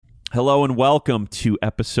Hello and welcome to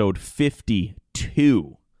episode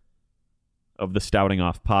 52 of the Stouting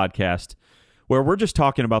Off podcast, where we're just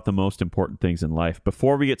talking about the most important things in life.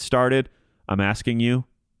 Before we get started, I'm asking you,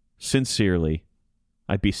 sincerely,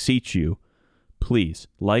 I beseech you, please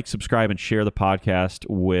like, subscribe, and share the podcast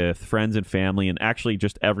with friends and family, and actually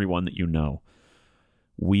just everyone that you know.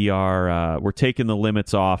 We're taking the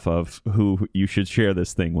limits off of who you should share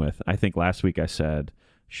this thing with. I think last week I said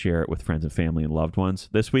share it with friends and family and loved ones.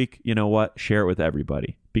 This week, you know what? Share it with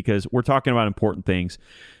everybody because we're talking about important things.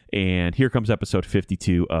 And here comes episode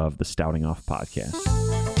 52 of the Stouting Off podcast.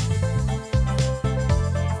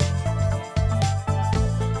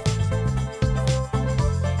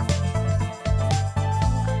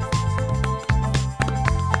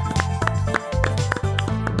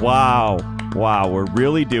 Wow, we're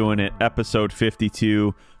really doing it. Episode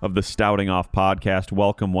 52 of the Stouting Off podcast.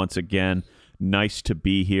 Welcome once again. Nice to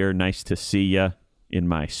be here. Nice to see you in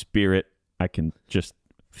my spirit. I can just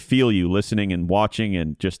feel you listening and watching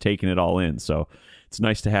and just taking it all in. So it's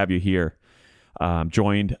nice to have you here. I'm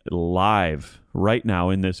joined live right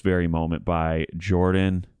now in this very moment by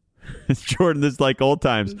Jordan. Jordan, this is like old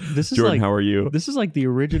times. Jordan, how are you? This is like the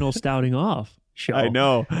original Stouting Off show. I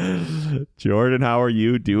know. Jordan, how are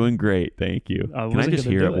you? Doing great. Thank you. Can I just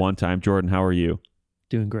hear it one time? Jordan, how are you?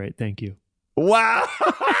 Doing great. Thank you. Wow.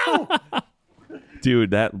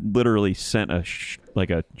 Dude, that literally sent a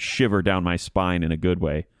shiver down my spine in a good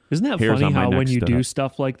way. Isn't that funny how when you do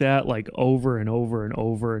stuff like that, like over and over and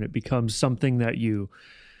over, and it becomes something that you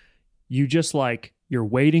just like, you're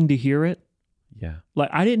waiting to hear it? Yeah.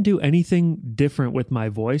 Like, I didn't do anything different with my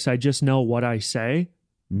voice. I just know what I say.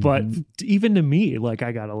 But even to me, like,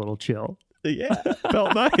 I got a little chill. Yeah,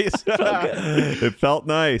 felt nice. It felt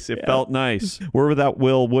nice. It felt nice. We're without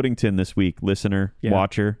Will Woodington this week, listener,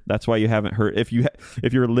 watcher. That's why you haven't heard. If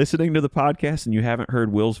you're listening to the podcast and you haven't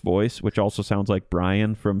heard Will's voice, which also sounds like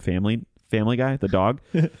Brian from Family Guy, the dog.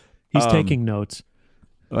 He's taking notes.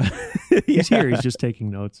 He's here. He's just taking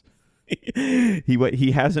notes.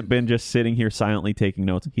 He hasn't been just sitting here silently taking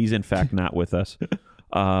notes. He's in fact not with us.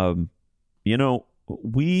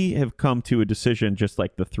 We have come to a decision, just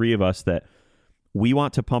like the three of us, that we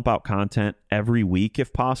want to pump out content every week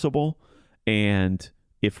if possible. And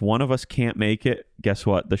if one of us can't make it, guess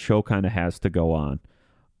what? The show kind of has to go on,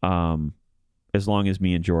 as long as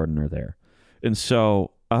me and Jordan are there. And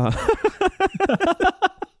so,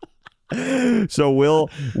 so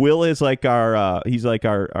Will is like he's like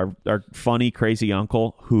our funny, crazy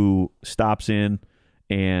uncle who stops in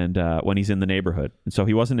and when he's in the neighborhood. And so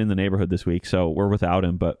he wasn't in the neighborhood this week, so we're without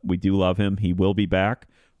him, but we do love him. He will be back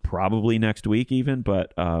probably next week even,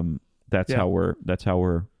 but that's how we're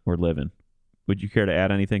living. Would you care to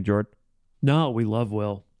add anything, Jordan? No, we love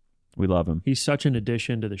Will. We love him. He's such an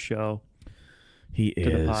addition to the show. He is.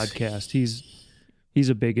 To the podcast. He's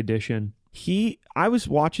a big addition. I was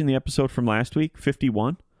watching the episode from last week,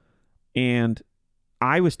 51, and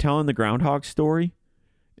I was telling the groundhog story.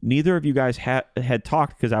 Neither of you guys had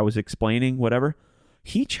talked because I was explaining whatever.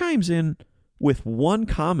 He chimes in with one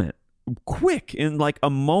comment, quick, in like a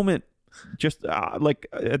moment, just like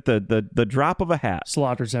at the drop of a hat.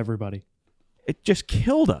 Slaughters everybody. It just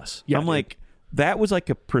killed us. Yeah, I'm like, that was like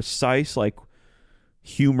a precise like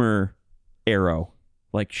humor arrow,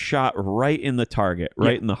 like shot right in the target,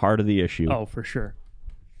 right in the heart of the issue. Oh, for sure.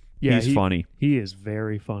 Yeah, he's funny. He is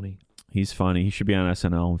very funny. He's funny. He should be on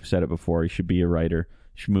SNL. We've said it before. He should be a writer.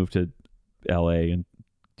 Should move to LA and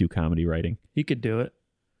do comedy writing. He could do it.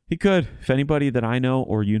 He could. If anybody that I know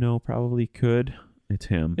or you know probably could, it's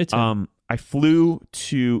him. It's him. I flew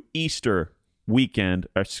to Easter weekend.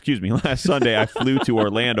 Last Sunday I flew to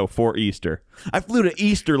Orlando for Easter. I flew to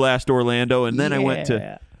Easter last Orlando, and then I went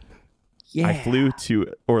to. Yeah. I flew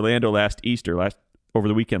to Orlando last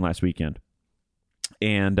weekend,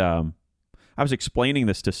 and I was explaining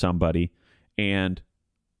this to somebody, and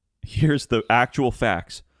here's the actual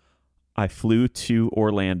facts. I flew to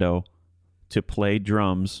Orlando to play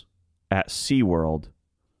drums at SeaWorld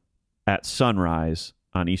at sunrise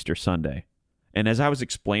on Easter Sunday. And as I was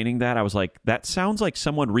explaining that, I was like, that sounds like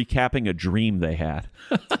someone recapping a dream they had.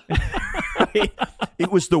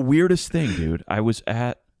 It was the weirdest thing, dude. I was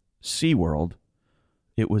at SeaWorld.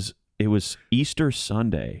 It was Easter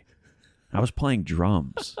Sunday. I was playing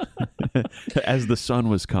drums as the sun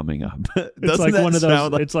was coming up. It's like one of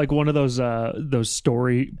those. It's like one of those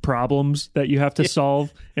story problems that you have to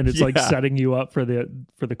solve, and it's like setting you up for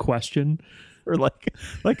the question. Or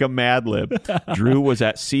like a Mad Lib. Drew was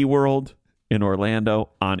at SeaWorld in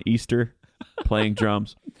Orlando on Easter playing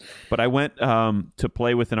drums, but I went to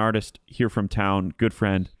play with an artist here from town, good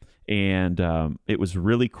friend, and it was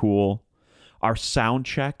really cool. Our sound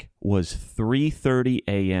check was 3:30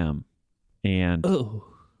 a.m. And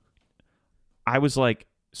I was like,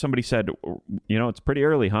 somebody said, it's pretty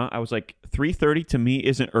early, huh? I was like, 3:30 to me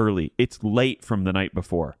isn't early. It's late from the night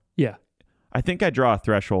before. Yeah. I think I draw a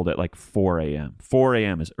threshold at like 4 a.m. 4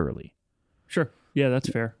 a.m. is early. Sure. Yeah, that's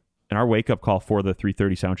fair. And our wake-up call for the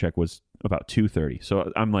 3:30 sound check was about 2:30.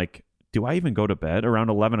 So I'm like, do I even go to bed around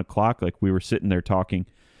 11 o'clock? Like, we were sitting there talking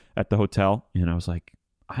at the hotel, and I was like,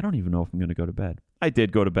 I don't even know if I'm going to go to bed. I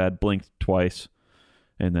did go to bed, blinked twice,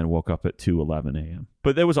 and then woke up at 2:11 a.m.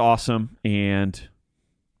 But it was awesome, and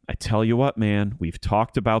I tell you what, man, we've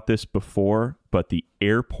talked about this before, but the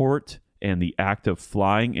airport and the act of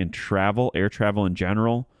flying and travel, air travel in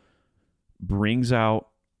general, brings out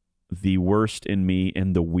the worst in me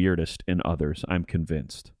and the weirdest in others, I'm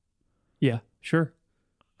convinced. Yeah, sure.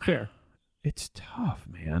 Fair. It's tough,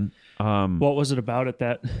 man. What was it about it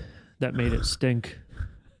that made it stink?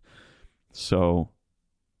 So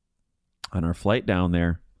on our flight down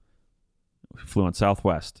there, we flew on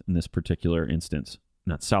Southwest in this particular instance.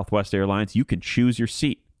 Not Southwest Airlines. You can choose your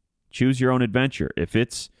seat. Choose your own adventure. If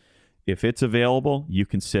it's available, you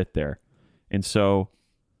can sit there. And so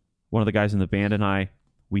one of the guys in the band and I,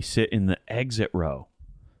 we sit in the exit row.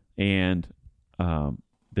 And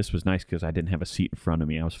this was nice because I didn't have a seat in front of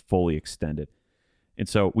me. I was fully extended. And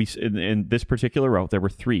so in this particular row, there were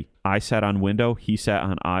three. I sat on window, he sat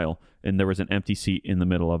on aisle, and there was an empty seat in the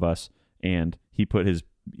middle of us. And he put his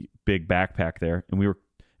big backpack there, and we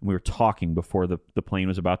were talking before the plane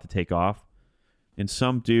was about to take off. And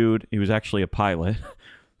some dude, he was actually a pilot,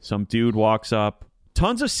 some dude walks up.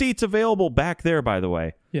 Tons of seats available back there, by the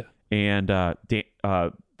way. Yeah. And the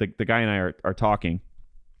guy and I are talking.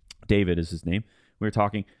 David is his name. We were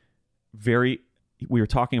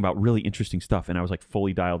talking about really interesting stuff, and I was like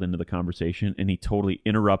fully dialed into the conversation, and he totally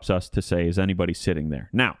interrupts us to say, is anybody sitting there?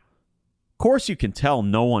 Now, of course you can tell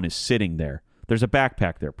no one is sitting there. There's a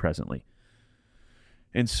backpack there presently.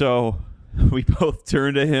 And so we both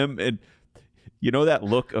turn to him, and you know that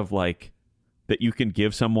look of like that you can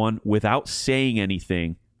give someone without saying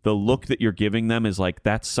anything. The look that you're giving them is like,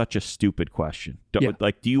 that's such a stupid question.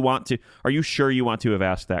 Like, are you sure you want to have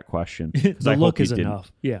asked that question? The look is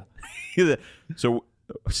enough. Yeah. So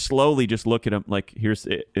slowly just look at him like, here's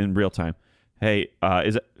it in real time. Hey,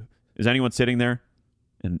 is anyone sitting there?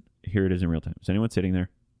 And here it is in real time. Is anyone sitting there?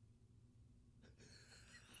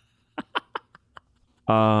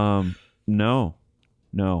 No.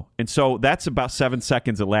 And so that's about 7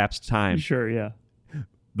 seconds elapsed time. Sure, yeah.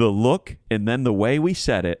 The look and then the way we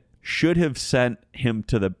said it should have sent him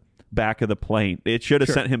to the back of the plane. It should have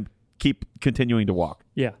sent him keep continuing to walk.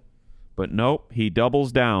 Yeah. But nope, he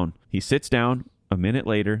doubles down. He sits down. A minute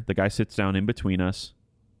later, the guy sits down in between us,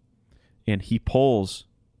 and he pulls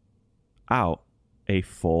out a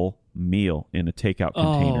full meal in a takeout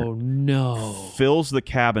container. Oh, no. Fills the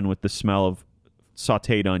cabin with the smell of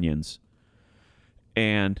sauteed onions.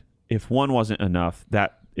 And if one thing wasn't enough,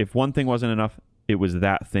 it was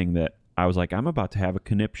that thing that I was like, I'm about to have a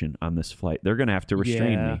conniption on this flight. They're going to have to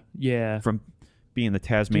restrain me from being the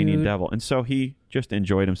Tasmanian devil. And so he just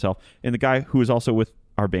enjoyed himself. And the guy who was also with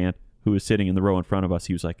our band, who was sitting in the row in front of us,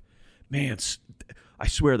 he was like, man, I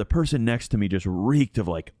swear the person next to me just reeked of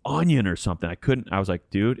like onion or something. I was like,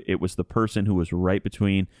 dude, it was the person who was right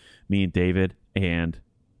between me and David. And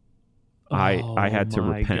I had to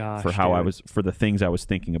repent for the things I was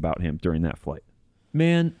thinking about him during that flight.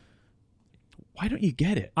 Man, why don't you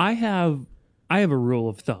get it? I have a rule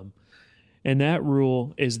of thumb, and that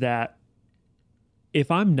rule is that if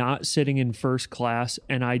I'm not sitting in first class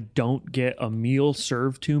and I don't get a meal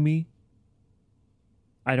served to me,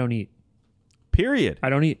 I don't eat. Period. I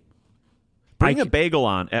don't eat. Bring a bagel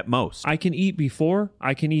on at most. I can eat before.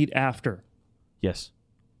 I can eat after. Yes.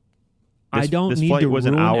 I don't need to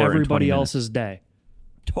ruin everybody else's day.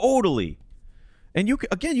 Totally. And you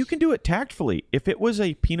can do it tactfully. If it was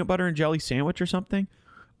a peanut butter and jelly sandwich or something,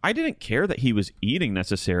 I didn't care that he was eating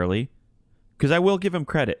necessarily, because I will give him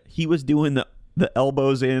credit. He was doing the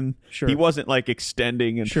elbows in. Sure. He wasn't like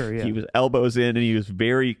extending, and he was elbows in, and he was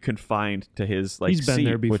very confined to his like He's been seat,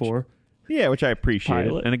 there before. Which I appreciate.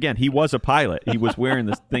 And again, he was a pilot. He was wearing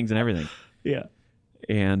the things and everything. Yeah.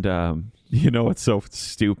 And it's so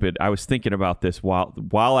stupid. I was thinking about this while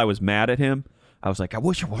I was mad at him. I was like, I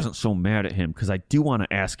wish I wasn't so mad at him, because I do want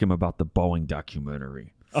to ask him about the Boeing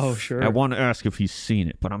documentary. Oh, sure. I want to ask if he's seen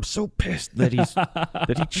it, but I'm so pissed that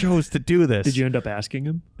that he chose to do this. Did you end up asking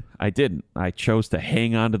him? I didn't. I chose to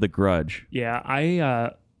hang on to the grudge. Yeah,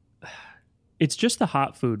 it's just the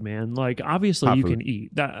hot food, man. Like, obviously you can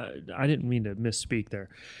eat. I didn't mean to misspeak there.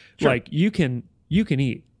 Sure. Like, you can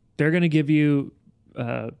eat. They're going to give you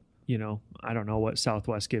I don't know what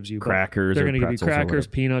Southwest gives you. Crackers. They're going to give you pretzels or crackers,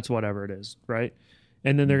 whatever. peanuts, whatever it is, right?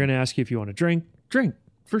 And then they're going to ask you if you want to drink. Drink,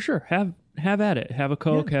 for sure. Have at it. Have a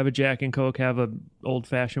Coke, have a Jack and Coke, have a old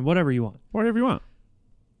fashioned, whatever you want. Whatever you want.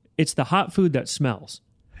 It's the hot food that smells.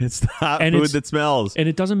 It's the hot food that smells. And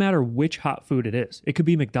it doesn't matter which hot food it is. It could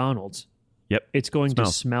be McDonald's. Yep. It's going to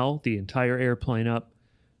smell the entire airplane up.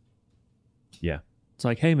 Yeah. It's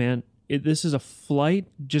like, hey, man, this is a flight.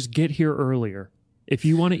 Just get here earlier. If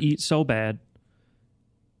you want to eat so bad,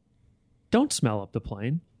 don't smell up the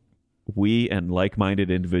plane. We and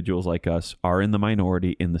like-minded individuals like us are in the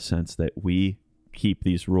minority in the sense that we keep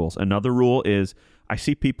these rules. Another rule is I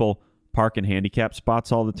see people park in handicap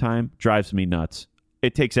spots all the time. Drives me nuts.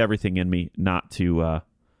 It takes everything in me not to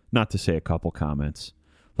say a couple comments.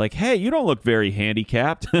 Like, hey, you don't look very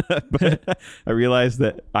handicapped. But I realize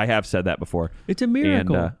that I have said that before. It's a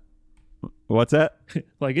miracle. And, what's that?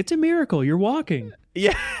 Like, it's a miracle. You're walking.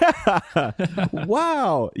 Yeah.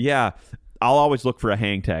 Wow. Yeah. I'll always look for a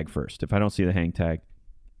hang tag first. If I don't see the hang tag,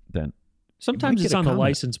 then sometimes it's on the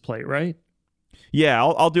license plate, right? Yeah,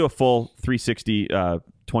 I'll do a full 360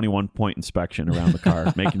 21-point inspection around the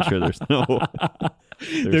car, making sure there's no.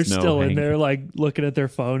 They're still in there, like looking at their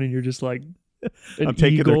phone, and you're just like, I'm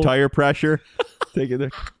taking their tire pressure, taking their.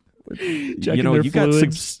 Checking their you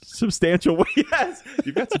fluids. got substantial weight. Yes,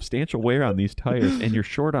 you've got substantial wear on these tires, and you're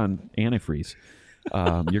short on antifreeze.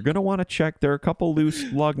 You're gonna want to check. There are a couple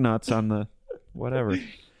loose lug nuts on the whatever.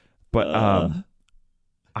 But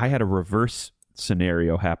I had a reverse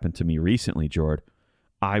scenario happen to me recently, Jord.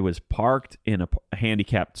 I was parked in a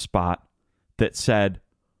handicapped spot that said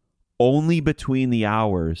only between the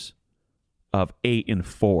hours of 8 and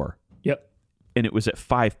 4. Yep. And it was at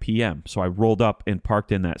 5 p.m. So I rolled up and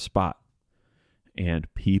parked in that spot.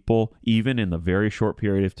 And people, even in the very short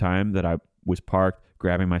period of time that I was parked,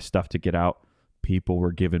 grabbing my stuff to get out, people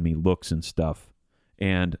were giving me looks and stuff.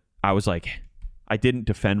 And I was like, I didn't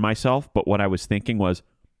defend myself, but what I was thinking was,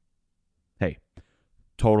 hey,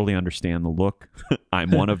 totally understand the look.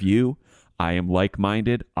 I'm one of you. I am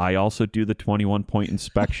like-minded. I also do the 21-point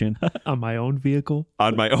inspection. On my own vehicle?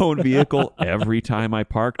 On my own vehicle. Every time I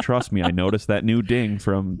park, trust me, I noticed that new ding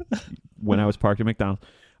from when I was parked at McDonald's.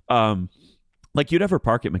 Like you'd ever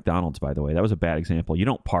park at McDonald's, by the way. That was a bad example. You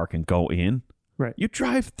don't park and go in. Right. You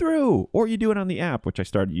drive through, or you do it on the app, which I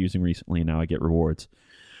started using recently, and now I get rewards.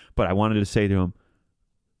 But I wanted to say to him,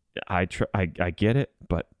 I get it,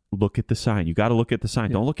 but look at the sign. You got to look at the sign.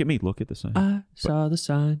 Yeah. Don't look at me. Look at the sign. I saw the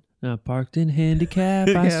sign. I parked in handicap.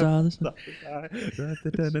 I saw the sign.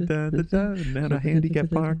 Now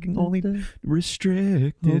handicap parking only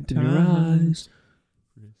restricted times.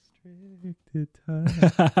 Restricted time.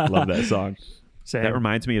 Love that song. Same. That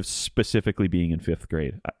reminds me of specifically being in 5th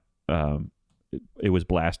grade. It was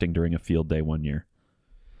blasting during a field day one year.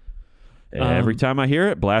 Every time I hear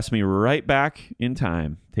it, blasts me right back in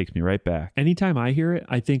time. Takes me right back. Anytime I hear it,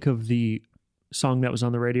 I think of the song that was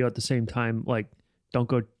on the radio at the same time, like Don't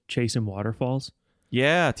Go Chasing Waterfalls.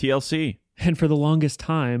 Yeah, TLC. And for the longest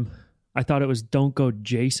time, I thought it was Don't Go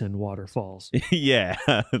Jason Waterfalls. Yeah.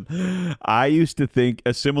 I used to think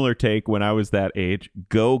a similar take when I was that age.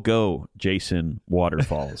 Go Jason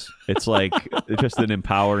Waterfalls. It's like just an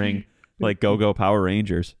empowering, like go Power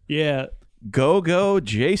Rangers. Yeah. Go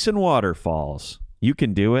Jason Waterfalls. You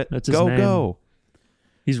can do it. That's his name. Go.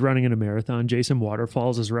 He's running in a marathon. Jason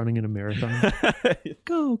Waterfalls is running in a marathon.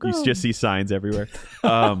 Go. You just see signs everywhere.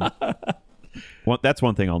 That's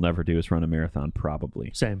one thing I'll never do is run a marathon,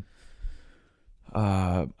 probably. Same.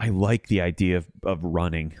 I like the idea of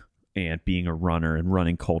running and being a runner and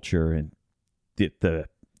running culture and the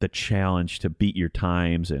challenge to beat your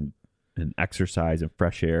times and exercise and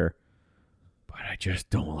fresh air. But I just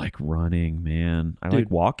don't like running, man. I like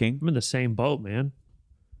walking. I'm in the same boat, man.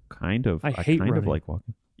 Kind of. I hate running. Of like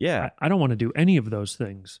walking. Yeah. I don't want to do any of those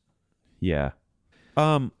things. Yeah.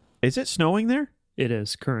 Is it snowing there? It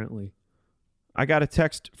is currently. I got a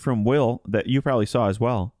text from Will that you probably saw as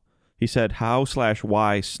well. He said,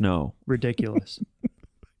 how/why snow? Ridiculous.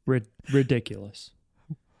 Ridiculous.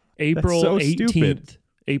 April so 18th. Stupid.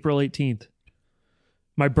 April 18th.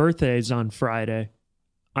 My birthday is on Friday.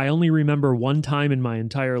 I only remember one time in my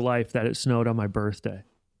entire life that it snowed on my birthday.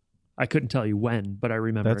 I couldn't tell you when, but I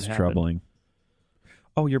remember That's it happened. troubling.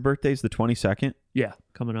 Oh, your birthday's the 22nd? Yeah,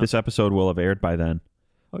 coming up. This episode will have aired by then.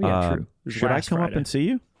 Oh, yeah, true. Should I come up and see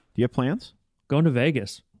you? Do you have plans? Going to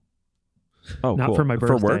Vegas. Oh, Not cool. for my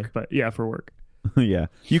birthday, for work? but yeah, for work. Yeah.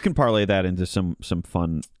 You can parlay that into some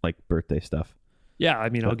fun, like, birthday stuff. Yeah, I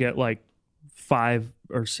mean, I'll get like 5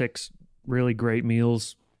 or 6 really great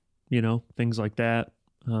meals, things like that.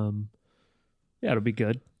 Yeah, it'll be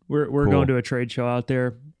good. We're Cool. going to a trade show out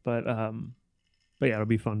there, but yeah, it'll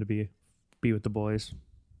be fun to be with the boys,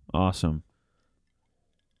 Awesome.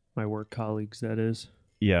 my work colleagues. That is.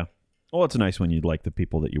 Yeah. Well, it's nice when you like the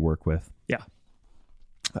people that you work with. Yeah.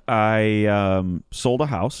 I sold a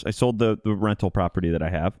house. I sold the rental property that I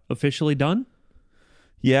have. Officially done.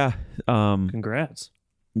 Yeah. Congrats.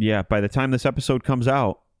 Yeah. By the time this episode comes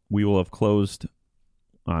out, we will have closed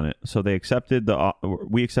on it. So we accepted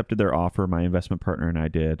their offer. My investment partner and I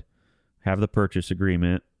did have the purchase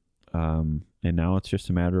agreement. And now it's just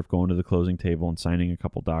a matter of going to the closing table and signing a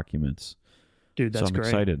couple documents. Dude, that's so I'm great.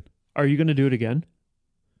 excited. Are you going to do it again?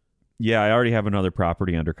 Yeah, I already have another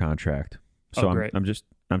property under contract. So great.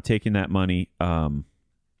 I'm taking that money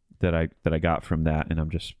that I got from that, and I'm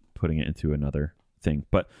just putting it into another thing.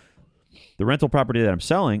 But the rental property that I'm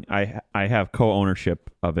selling, I have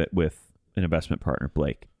co-ownership of it with an investment partner,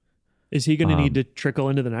 Blake. Is he going to need to trickle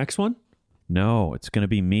into the next one? No, it's going to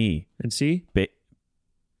be me. And see?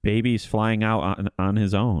 Baby's flying out on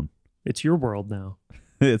his own. It's your world now.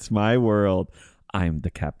 It's my world. I'm the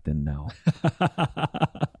captain now.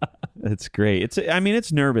 It's great.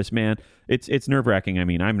 It's nervous, man. It's nerve-wracking.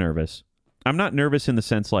 I'm nervous. I'm not nervous in the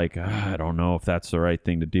sense like, I don't know if that's the right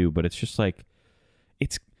thing to do, but it's just like,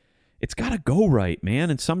 it's got to go right, man.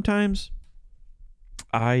 And sometimes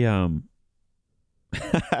I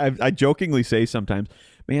I jokingly say sometimes,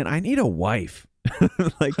 man, I need a wife.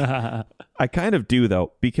 Like, I kind of do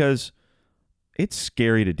though, because it's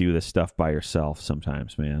scary to do this stuff by yourself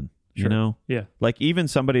sometimes, man. Sure. You know? Yeah. Like, even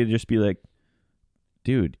somebody to just be like,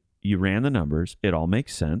 dude, you ran the numbers. It all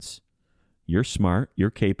makes sense. You're smart. You're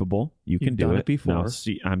capable. You've can do done it. it before. Now,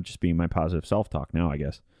 see, I'm just being my positive self-talk now, I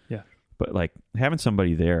guess. Yeah. But like, having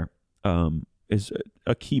somebody there is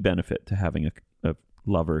a key benefit to having a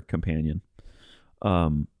lover companion.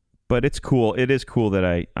 But it's cool. It is cool that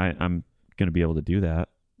I'm going to be able to do that.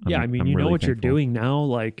 Yeah, I'm you know really what you're thankful. doing now,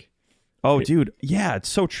 like. Dude, yeah, it's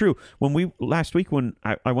so true. Last week when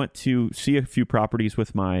I went to see a few properties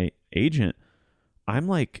with my agent, I'm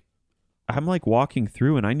like walking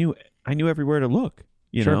through, and I knew everywhere to look,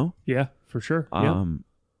 you Sure. know? Yeah, for sure. Yeah.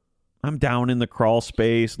 I'm down in the crawl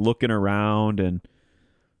space looking around, and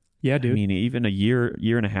Yeah, dude. even a year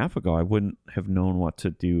and a half ago, I wouldn't have known what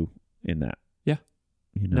to do in that. Yeah.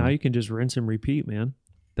 You know? Now you can just rinse and repeat, man.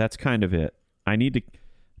 That's kind of it. I need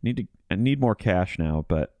more cash now,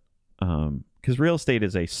 but because real estate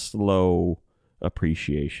is a slow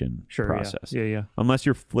appreciation Sure. process. Yeah. Unless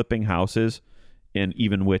you're flipping houses, and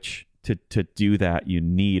even which to do that, you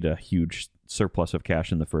need a huge surplus of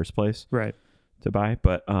cash in the first place, Right. to buy.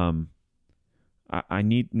 But I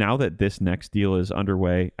need, now that this next deal is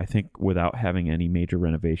underway, I think without having any major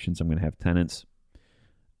renovations, I'm going to have tenants.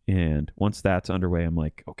 And once that's underway, I'm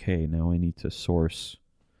like, okay, now I need to source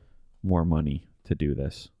more money to do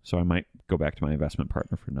this. So I might go back to my investment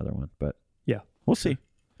partner for another one, but Yeah. we'll see.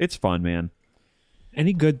 It's fun, man.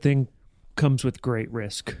 Any good thing comes with great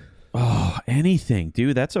risk. Oh, anything,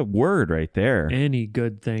 dude. That's a word right there. Any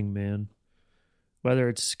good thing, man. Whether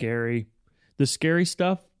it's scary. The scary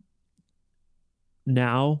stuff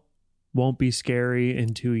now won't be scary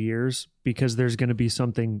in 2 years, because there's going to be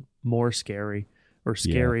something more scary or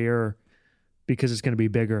scarier, because it's going to be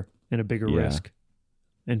bigger and a bigger risk,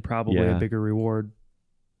 and probably a bigger reward.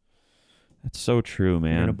 That's so true,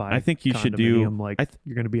 man. You're gonna buy I think you should do.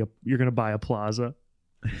 You're going to buy a plaza.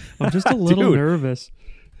 I'm just a little Dude, nervous.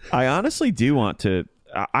 I honestly do want to.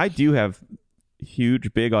 I do have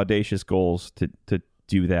huge, big, audacious goals to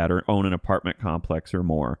do that, or own an apartment complex or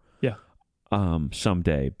more. Yeah.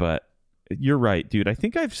 Someday. But you're right, dude. I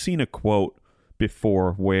think I've seen a quote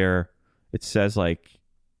before where it says like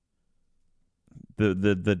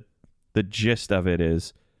the gist of it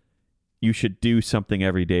is you should do something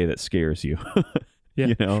every day that scares you. Yeah.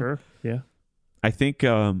 You know? Sure. Yeah. I think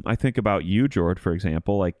about you, George, for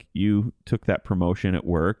example. Like, you took that promotion at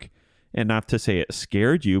work, and not to say it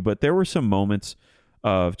scared you, but there were some moments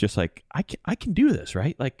of just like, I can do this,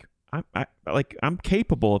 right? Like, I'm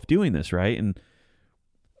capable of doing this, right? And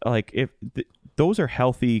like, if those are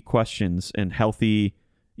healthy questions and healthy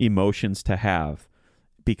emotions to have,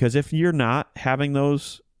 because if you're not having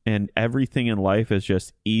those, and everything in life is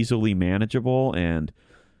just easily manageable, and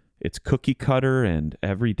it's cookie cutter, and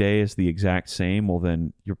every day is the exact same, well,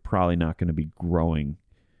 then you're probably not going to be growing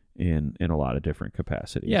in a lot of different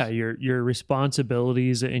capacities. Yeah, your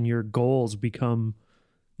responsibilities and your goals become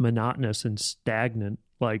monotonous and stagnant.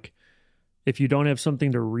 Like, if you don't have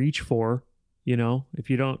something to reach for, you know, if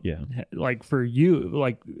you don't, like, for you,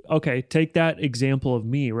 like, okay, take that example of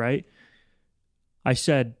me, right? I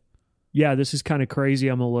said, yeah, this is kind of crazy.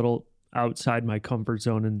 I'm a little outside my comfort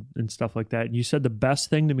zone and stuff like that. And you said the best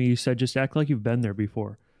thing to me, you said, just act like you've been there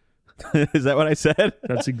before. Is that what I said?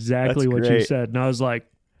 That's exactly what you said. And I was like,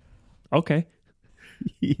 okay.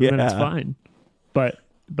 Yeah. Then it's fine. But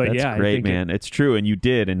That's yeah, great, I think man. It's true. And you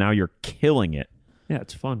did. And now you're killing it. yeah,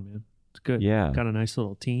 it's fun, man. It's good. Yeah. Got a nice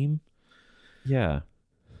little team. Yeah.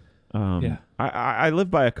 Yeah. I live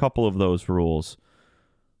by a couple of those rules.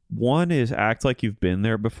 One is act like you've been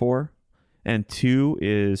there before. And two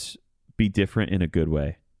is be different in a good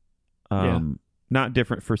way. Not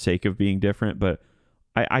different for sake of being different, but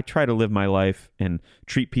I try to live my life and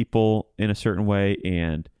treat people in a certain way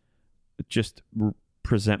and just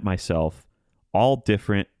present myself all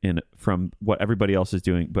different from what everybody else is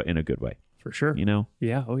doing, but in a good way. For sure. You know?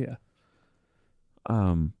 Yeah. Oh yeah.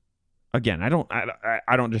 Again, I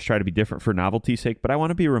don't just try to be different for novelty's sake, but I want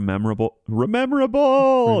to be rememberable.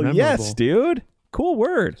 Yes, dude. Cool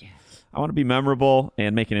word. Yes. I want to be memorable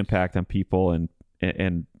and make an impact on people,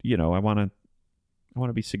 and you know, I want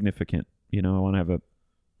to be significant. You know, I want to have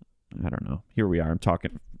I don't know. Here we are.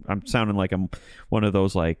 I'm sounding like I'm one of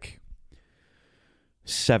those like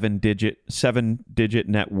seven digit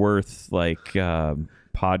net worth like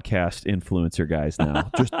podcast influencer guys now.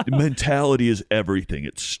 Just mentality is everything.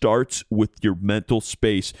 It starts with your mental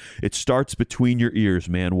space. It starts between your ears,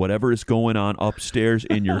 man. Whatever is going on upstairs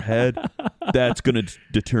in your head, that's going to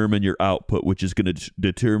determine your output, which is going to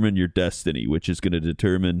determine your destiny, which is going to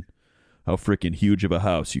determine how freaking huge of a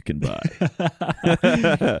house you can buy.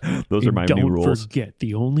 Those are my new rules. Don't forget,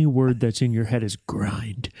 the only word that's in your head is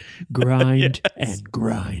grind. Grind and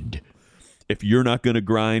grind. If you're not going to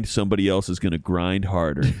grind, somebody else is going to grind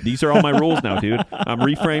harder. These are all my rules now, dude. I'm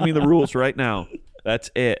reframing the rules right now.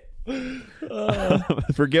 That's it.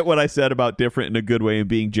 Forget what I said about different in a good way and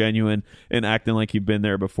being genuine and acting like you've been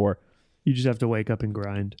there before. You just have to wake up and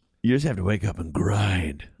grind. You just have to wake up and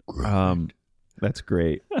grind. That's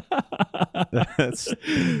great. That's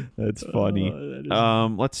funny.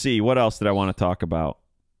 Let's see. What else did I want to talk about?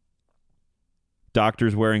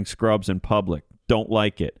 Doctors wearing scrubs in public. Don't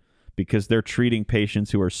like it because they're treating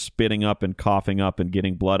patients who are spitting up and coughing up and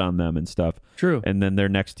getting blood on them and stuff. True. And then they're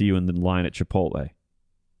next to you in the line at Chipotle.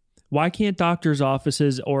 Why can't doctors'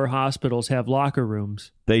 offices or hospitals have locker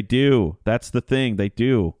rooms? They do. That's the thing. They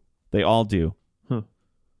do. They all do. Huh.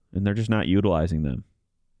 And they're just not utilizing them.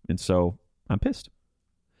 And so I'm pissed.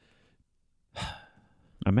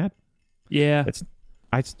 I'm mad. Yeah.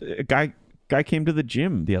 A guy came to the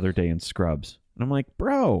gym the other day in scrubs. And I'm like,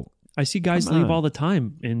 bro. I see guys leave all the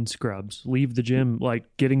time in scrubs. Leave the gym, like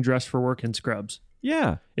getting dressed for work in scrubs.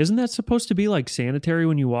 Yeah. Isn't that supposed to be like sanitary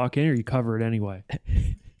when you walk in, or you cover it anyway?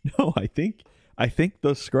 No, I think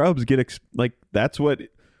those scrubs get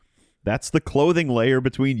that's the clothing layer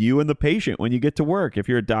between you and the patient when you get to work. If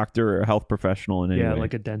you're a doctor or a health professional in any way. Yeah,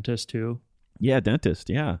 like a dentist too. Yeah, dentist.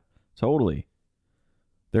 Yeah, totally.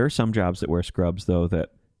 There are some jobs that wear scrubs though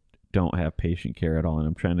that don't have patient care at all, and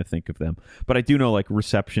I'm trying to think of them. But I do know like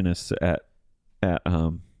receptionists at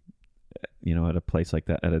you know, at a place like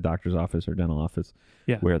that, at a doctor's office or dental office,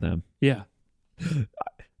 wear them. Yeah.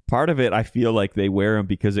 Part of it, I feel like they wear them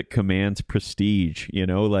because it commands prestige. You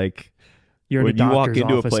know, like you're when you walk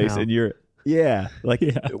into a place now. and you're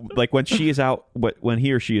like when she is out, when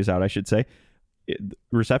he or she is out, I should say,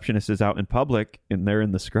 receptionist is out in public and they're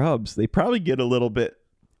in the scrubs. They probably get a little bit.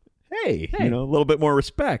 Hey, you know, a little bit more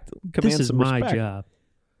respect. This is my respect. job.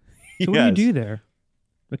 So what do you do there?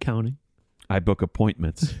 Accounting. I book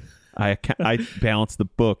appointments. I balance the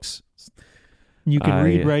books. You can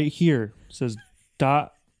read right here. It says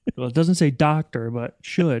well, it doesn't say doctor, but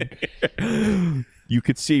should. You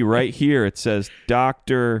could see right here. It says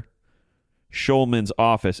Dr. Schulman's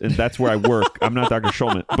office, and that's where I work. I'm not Dr.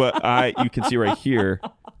 Schulman, but you can see right here.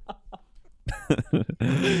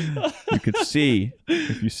 You can see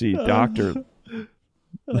if you see doctor.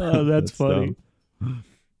 Oh, that's funny.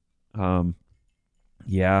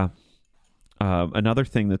 Yeah. Another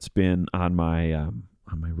thing that's been on my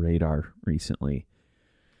radar recently.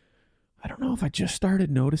 I don't know if I just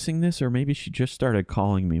started noticing this or maybe she just started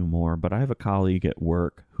calling me more, but I have a colleague at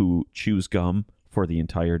work who chews gum for the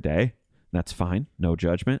entire day. That's fine. No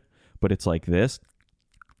judgment. But it's like this.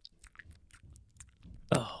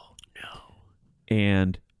 Oh, no.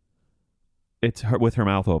 And it's her with her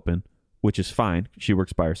mouth open, which is fine. She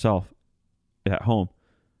works by herself at home.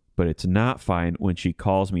 But it's not fine when she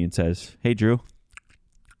calls me and says, "Hey, Drew,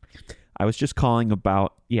 I was just calling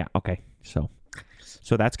about..." Yeah, okay.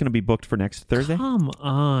 So that's going to be booked for next Thursday? Come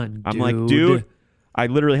on, dude. I'm like, dude, I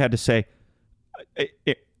literally had to say,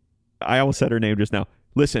 I almost said her name just now.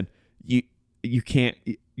 Listen, you can't,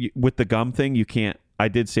 with the gum thing, you can't, I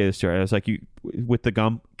did say this to her. I was like, "You with the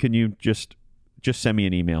gum? Can you just send me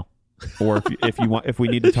an email, or if you want, if we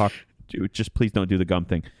need to talk, just please don't do the gum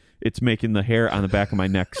thing. It's making the hair on the back of my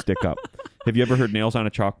neck stick up." Have you ever heard nails on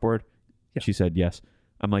a chalkboard? Yeah. She said yes.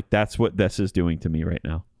 I'm like, that's what this is doing to me right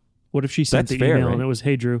now. What if she sent the email and it was,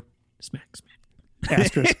 "Hey Drew, smack,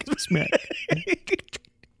 asterisk, smack."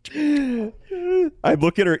 I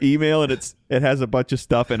look at her email and it has a bunch of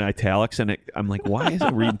stuff in italics, and I'm like, why is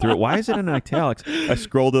it reading through it? Why is it in italics? I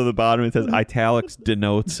scroll to the bottom and it says italics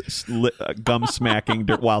denotes gum smacking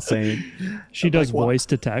while saying. She does voice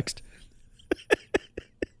to text.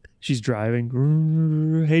 She's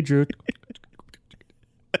driving. "Hey Drew."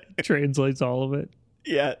 Translates all of it.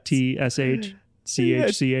 Yeah.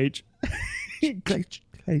 TSHCHCH.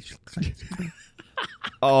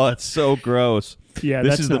 Oh, it's so gross. Yeah,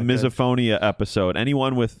 this is the misophonia episode.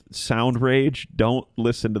 Anyone with sound rage, don't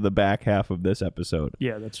listen to the back half of this episode.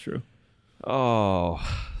 Yeah, that's true. Oh,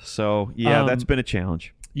 so yeah, that's been a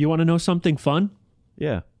challenge. You want to know something fun?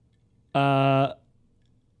 Yeah.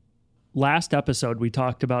 Last episode we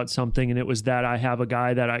talked about something, and it was that I have a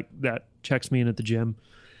guy that checks me in at the gym,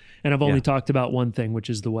 and I've only talked about one thing, which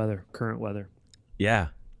is the weather, current weather. Yeah.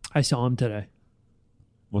 I saw him today.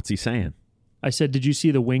 What's he saying? I said, "Did you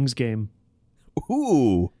see the Wings game?"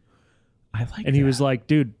 Ooh, I like. And he was like,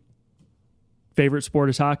 "Dude, favorite sport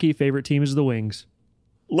is hockey. Favorite team is the Wings."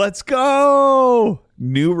 Let's go.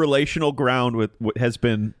 New relational ground has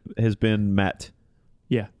been met.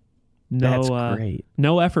 Yeah. That's great.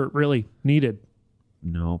 No effort really needed.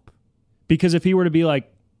 Nope. Because if he were to be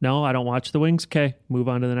like, "No, I don't watch the Wings," okay, move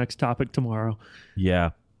on to the next topic tomorrow.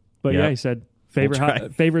 Yeah. But yeah, he said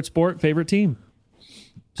favorite sport, favorite team.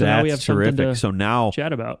 So now we have terrific. Something to so now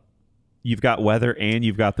chat about. You've got weather and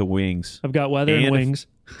you've got the Wings. I've got weather and Wings.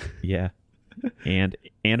 Yeah. And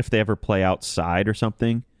if they ever play outside or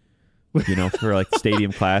something, for like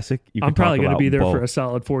Stadium Classic, I'm probably going to be there for a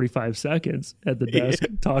solid 45 seconds at the desk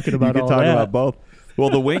talking about all that. You can talk about both. Well,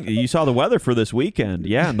 the Wing, you saw the weather for this weekend.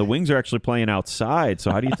 Yeah, and the Wings are actually playing outside.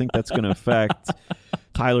 So how do you think that's going to affect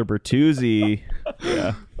Tyler Bertuzzi?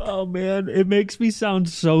 Yeah. Oh, man. It makes me sound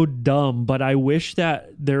so dumb, but I wish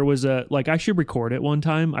that there was I should record it one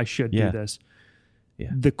time. I should do this.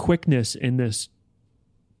 Yeah. The quickness in this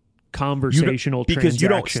conversational transaction. Because you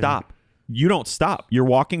don't stop. You don't stop. You're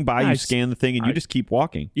walking by, you scan the thing, and you just keep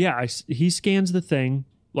walking. Yeah, he scans the thing.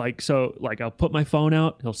 I'll put my phone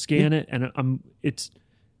out, he'll scan it, and it's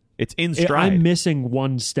in stride. I'm missing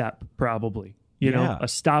one step, probably. You know, a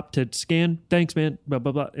stop to scan. Thanks, man. Blah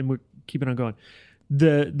blah blah, and we're keeping on going.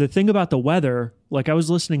 The thing about the weather, I was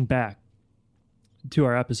listening back to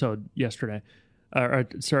our episode yesterday,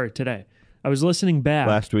 today. I was listening back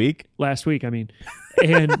last week. I mean,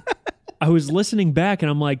 and I was listening back, and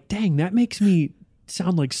I'm like, dang, that makes me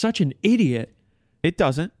sound like such an idiot. It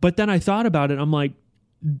doesn't. But then I thought about it. I'm like,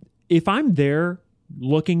 if I'm there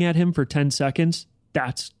looking at him for 10 seconds,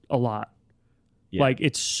 that's a lot. Yeah.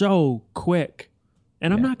 It's so quick.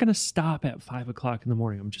 And I'm not going to stop at 5 o'clock in the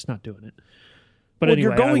morning. I'm just not doing it. But anyway,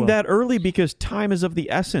 you're going that early because time is of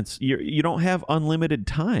the essence. You don't have unlimited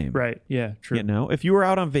time. Right. Yeah, true. If you were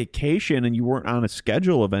out on vacation and you weren't on a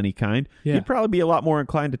schedule of any kind, you'd probably be a lot more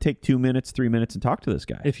inclined to take 2 minutes, 3 minutes and talk to this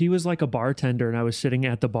guy. If he was like a bartender and I was sitting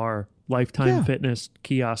at the bar, Lifetime Fitness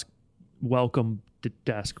kiosk, welcome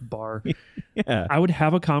desk bar, I would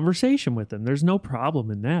have a conversation with him. There's no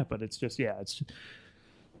problem in that, but it's just, it's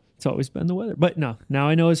always been the weather. But no, now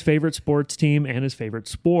I know his favorite sports team and his favorite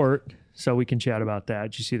sport, so we can chat about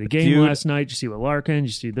that. Did you see the game last night? Did you see with Larkin? Did you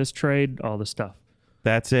see this trade? All the stuff.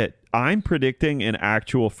 That's it. I'm predicting an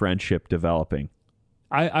actual friendship developing.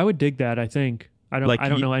 I would dig that, I think. I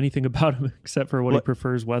don't know anything about him except for what he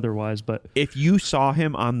prefers weather-wise, but if you saw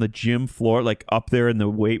him on the gym floor, up there in the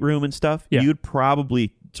weight room and stuff, you'd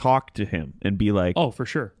probably talk to him and be like, oh, for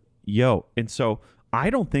sure. Yo. And so I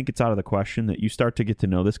don't think it's out of the question that you start to get to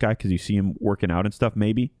know this guy because you see him working out and stuff,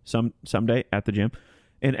 maybe someday at the gym.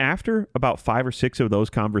 And after about 5 or 6 of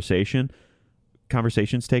those conversations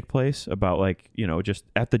take place about just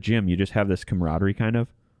at the gym, you just have this camaraderie kind of.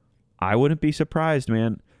 I wouldn't be surprised,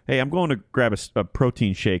 man. Hey, I'm going to grab a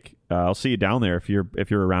protein shake. I'll see you down there if you're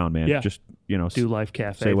around, man. Yeah. Just do Life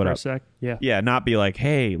Cafe say what for up. A sec. Yeah. Yeah, not be like,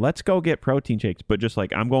 hey, let's go get protein shakes, but just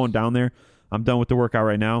I'm going down there. I'm done with the workout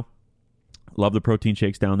right now. Love the protein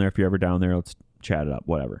shakes down there. If you're ever down there, let's chat it up.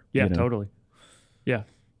 Whatever. Yeah, totally. Yeah.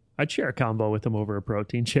 I'd share a combo with him over a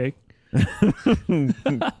protein shake.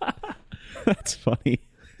 That's funny.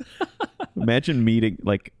 Imagine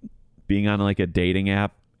being on a dating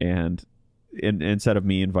app and instead of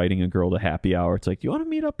me inviting a girl to happy hour, it's like, you want to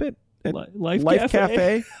meet up at Life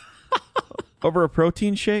Cafe over a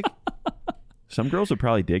protein shake? Some girls would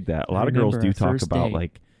probably dig that. A lot I of girls remember do our talk first about date.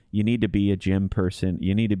 like, you need to be a gym person.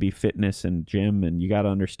 You need to be fitness and gym, and you got to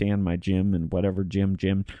understand my gym and whatever gym.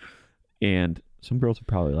 And some girls would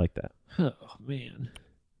probably like that. Oh man,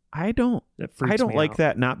 I don't freaks me like out.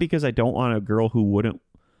 that. Not because I don't want a girl who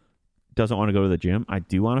doesn't want to go to the gym. I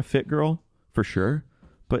do want a fit girl for sure.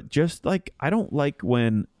 But just like, I don't like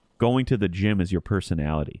when going to the gym is your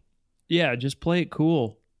personality. Yeah, just play it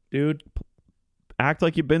cool, dude. Act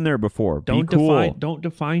like you've been there before. Don't be cool. Don't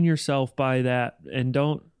define yourself by that, and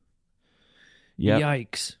don't. Yep.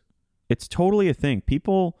 Yikes! It's totally a thing.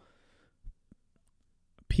 People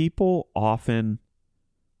often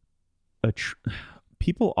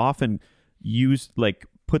use like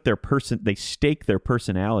they stake their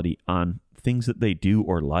personality on things that they do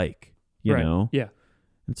or like, you Right. know? Yeah.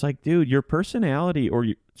 It's like, dude, your personality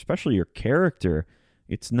especially your character,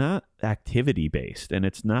 it's not activity based, and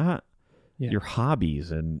it's not your hobbies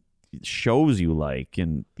and shows you like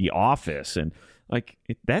in The Office, and like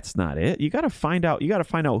that's not it. You got to find out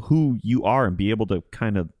who you are and be able to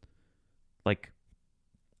kind of like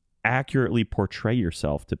accurately portray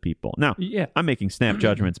yourself to people. Now, I'm making snap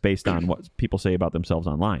judgments based on what people say about themselves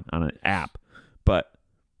online on an app, but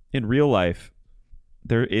in real life,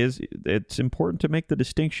 it's important to make the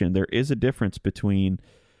distinction. There is a difference between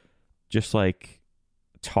just like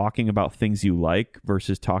talking about things you like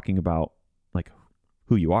versus talking about like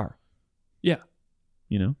who you are. Yeah.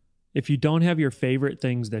 You know? If you don't have your favorite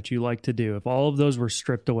things that you like to do, if all of those were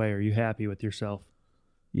stripped away, are you happy with yourself?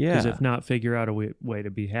 Yeah. Because if not, figure out a way to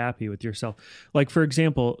be happy with yourself. Like, for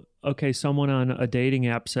example, okay, someone on a dating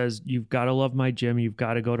app says, you've got to love my gym. You've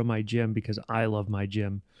got to go to my gym because I love my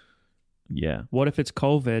gym. Yeah. What if it's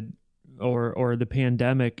COVID or the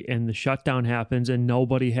pandemic and the shutdown happens and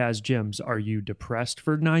nobody has gyms? Are you depressed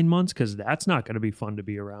for 9 months? Because that's not going to be fun to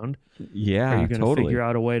be around. Yeah, Are you going to totally. figure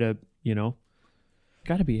out a way to,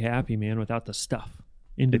 got to be happy, man, without the stuff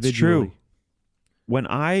individually. It's true. When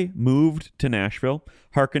I moved to Nashville,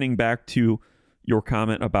 hearkening back to your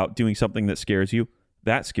comment about doing something that scares you,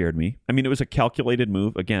 that scared me. I mean, it was a calculated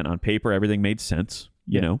move. Again, on paper, everything made sense,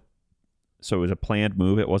 you know? So it was a planned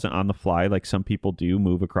move. It wasn't on the fly like some people do,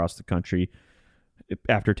 move across the country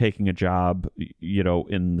after taking a job,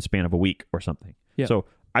 in the span of a week or something. Yeah. So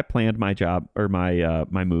I planned my job or my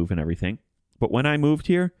move and everything. But when I moved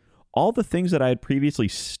here, all the things that I had previously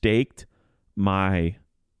staked my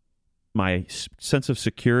sense of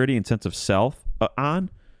security and sense of self on,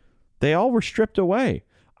 they all were stripped away.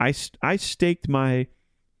 I staked my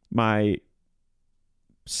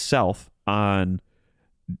self on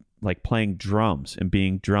like playing drums and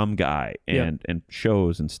being drum guy and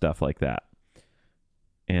shows and stuff like that.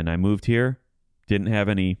 And I moved here,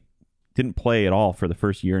 didn't play at all for the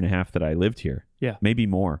first year and a half that I lived here. Yeah. Maybe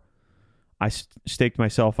more. I staked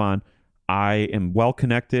myself on, I am well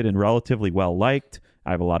connected and relatively well liked. I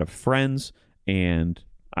have a lot of friends and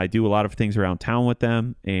I do a lot of things around town with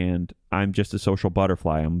them, and I'm just a social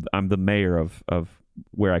butterfly. I'm the mayor of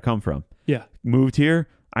where I come from. Yeah. Moved here,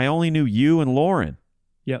 I only knew you and Lauren.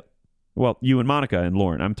 Yep. Well, you and Monica and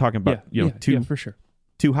Lauren. I'm talking about two for sure.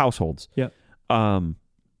 two households. Yep. And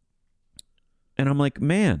I'm like,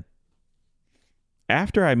 man,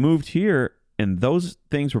 after I moved here and those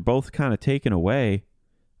things were both kind of taken away,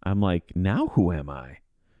 I'm like, now who am I?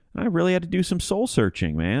 I really had to do some soul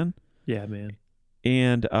searching, man. Yeah, man.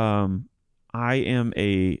 And I'm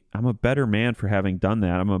a better man for having done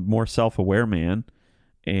that. I'm a more self-aware man,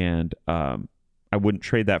 and I wouldn't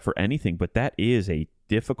trade that for anything. But that is a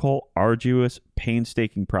difficult, arduous,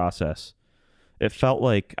 painstaking process. It felt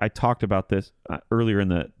like I talked about this earlier in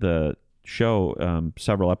the show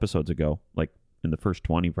several episodes ago, like in the first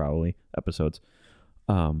 20 probably episodes.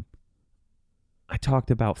 I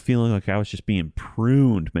talked about feeling like I was just being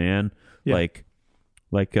pruned, man. Yeah.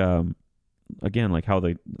 Again, like how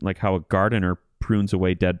a gardener prunes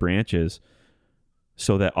away dead branches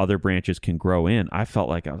so that other branches can grow in. I felt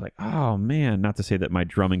like I was like, oh man, not to say that my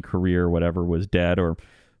drumming career or whatever was dead or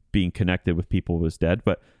being connected with people was dead,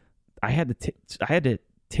 but I had to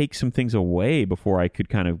take some things away before I could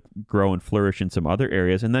kind of grow and flourish in some other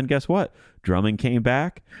areas. And then guess what? Drumming came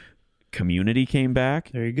back, community came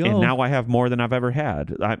back. There you go. And now I have more than I've ever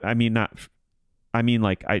had. I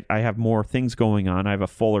have more things going on. I have a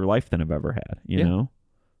fuller life than I've ever had, you know?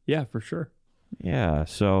 Yeah, for sure. Yeah.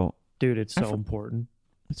 So, dude, it's so important.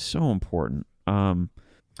 It's so important.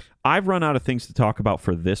 I've run out of things to talk about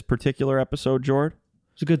for this particular episode, Jord.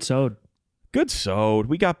 It's a good sode. Good sode.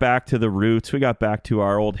 We got back to the roots. We got back to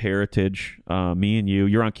our old heritage. Me and you.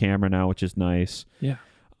 You're on camera now, which is nice. Yeah.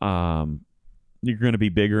 You're going to be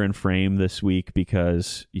bigger in frame this week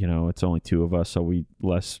because, it's only two of us, so we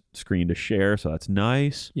less screen to share, so that's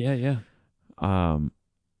nice. Yeah.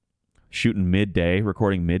 Shooting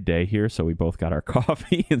recording midday here, so we both got our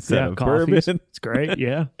coffee instead of coffees. bourbon. It's great.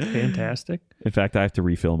 Yeah, fantastic. In fact, I have to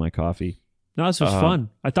refill my coffee. No, this was fun.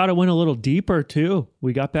 I thought it went a little deeper too.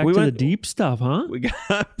 We got back to the deep stuff, huh? We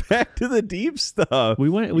got back to the deep stuff. We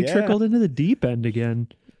trickled into the deep end again.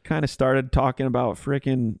 Kind of started talking about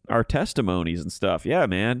freaking our testimonies and stuff. Yeah,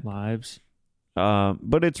 man. Lives.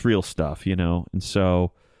 But it's real stuff, and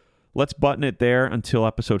so let's button it there until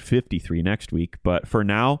episode 53 next week. But for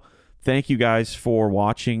now, thank you guys for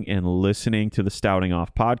watching and listening to the Stouting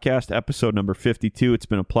Off podcast, episode number 52. It's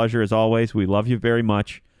been a pleasure as always. We love you very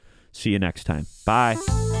much. See you next time.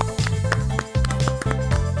 Bye.